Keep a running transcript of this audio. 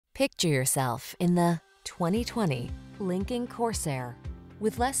Picture yourself in the 2020 Lincoln Corsair.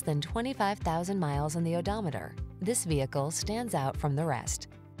 With less than 25,000 miles on the odometer, this vehicle stands out from the rest.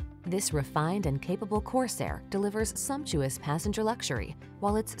 This refined and capable Corsair delivers sumptuous passenger luxury,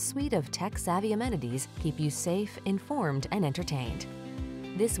 while its suite of tech-savvy amenities keep you safe, informed, and entertained.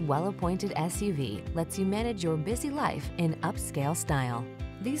 This well-appointed SUV lets you manage your busy life in upscale style.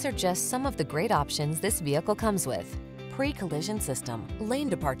 These are just some of the great options this vehicle comes with: pre-collision system, lane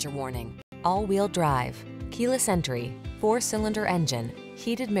departure warning, all-wheel drive, keyless entry, 4-cylinder engine,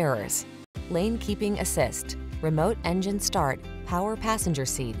 heated mirrors, lane keeping assist, remote engine start, power passenger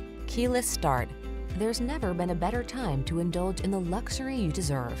seat, keyless start. There's never been a better time to indulge in the luxury you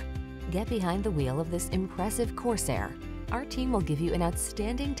deserve. Get behind the wheel of this impressive Corsair. Our team will give you an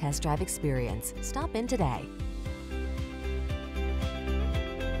outstanding test drive experience. Stop in today.